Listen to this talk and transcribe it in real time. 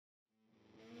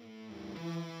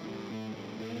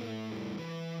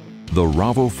The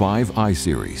RAVO R5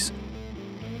 I-Series.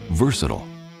 Versatile,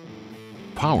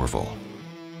 powerful,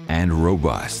 and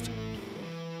robust.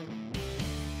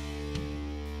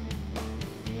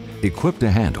 Equipped to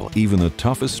handle even the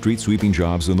toughest street sweeping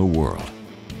jobs in the world.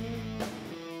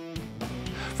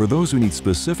 For those who need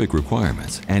specific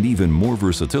requirements and even more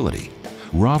versatility,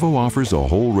 RAVO offers a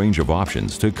whole range of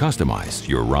options to customize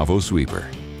your RAVO sweeper.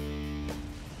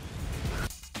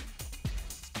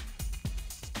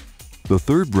 The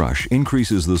third brush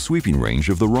increases the sweeping range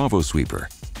of the RAVO sweeper.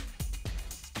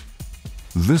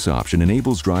 This option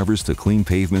enables drivers to clean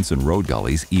pavements and road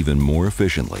gullies even more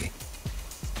efficiently.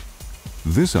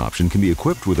 This option can be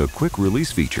equipped with a quick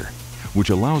release feature, which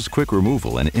allows quick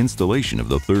removal and installation of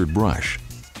the third brush.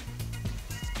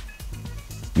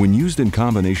 When used in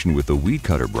combination with the weed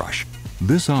cutter brush,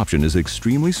 this option is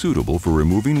extremely suitable for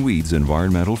removing weeds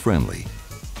environmental friendly.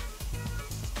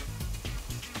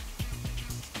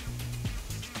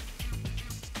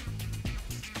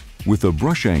 With the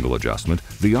brush angle adjustment,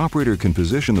 the operator can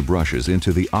position the brushes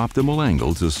into the optimal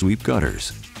angle to sweep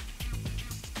gutters.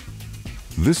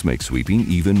 This makes sweeping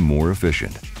even more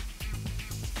efficient.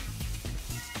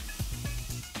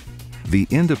 The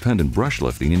independent brush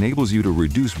lifting enables you to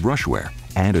reduce brush wear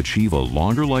and achieve a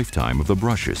longer lifetime of the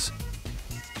brushes.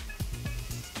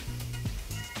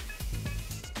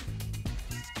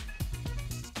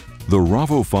 The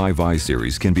RAVO R5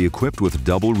 I-Series can be equipped with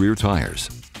double rear tires.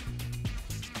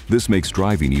 This makes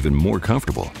driving even more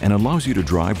comfortable and allows you to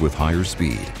drive with higher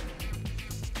speed.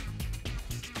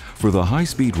 For the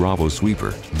high-speed RAVO sweeper,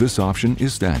 this option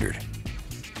is standard.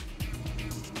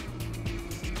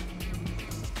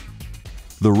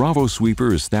 The RAVO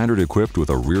sweeper is standard equipped with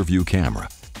a rear-view camera,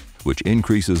 which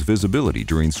increases visibility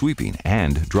during sweeping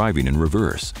and driving in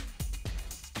reverse.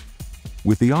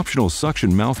 With the optional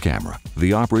suction mouth camera,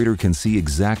 the operator can see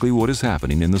exactly what is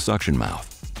happening in the suction mouth.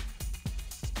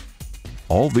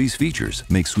 All these features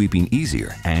make sweeping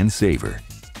easier and safer.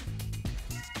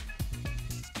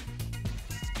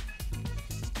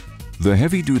 The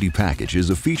heavy-duty package is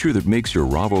a feature that makes your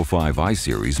RAVO R5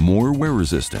 I-Series more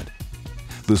wear-resistant.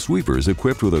 The sweeper is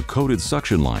equipped with a coated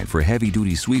suction line for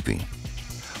heavy-duty sweeping.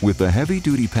 With the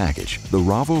heavy-duty package, the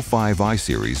RAVO R5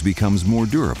 I-Series becomes more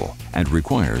durable and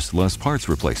requires less parts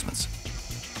replacements.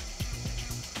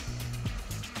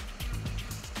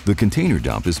 The container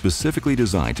dump is specifically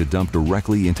designed to dump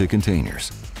directly into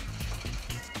containers.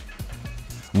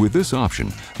 With this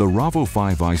option, the RAVO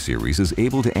R5 I-Series is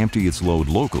able to empty its load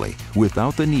locally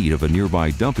without the need of a nearby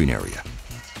dumping area.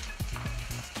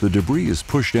 The debris is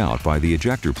pushed out by the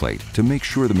ejector plate to make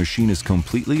sure the machine is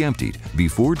completely emptied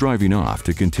before driving off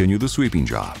to continue the sweeping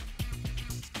job.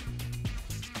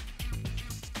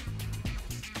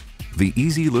 The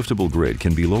easy liftable grid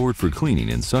can be lowered for cleaning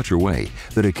in such a way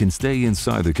that it can stay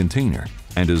inside the container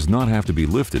and does not have to be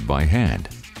lifted by hand.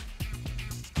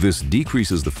 This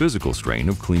decreases the physical strain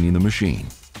of cleaning the machine.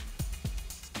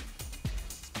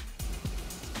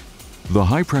 The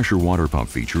high-pressure water pump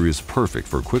feature is perfect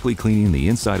for quickly cleaning the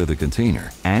inside of the container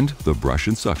and the brush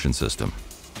and suction system.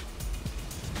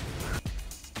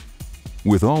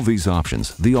 With all these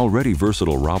options, the already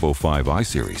versatile RAVO R5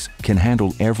 I-Series can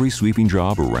handle every sweeping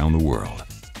job around the world.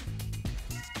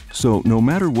 So no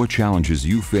matter what challenges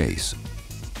you face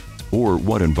or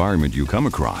what environment you come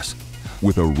across,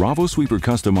 with a RAVO sweeper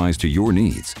customized to your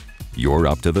needs, you're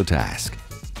up to the task.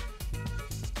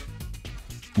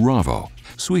 RAVO,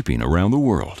 sweeping around the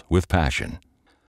world with passion.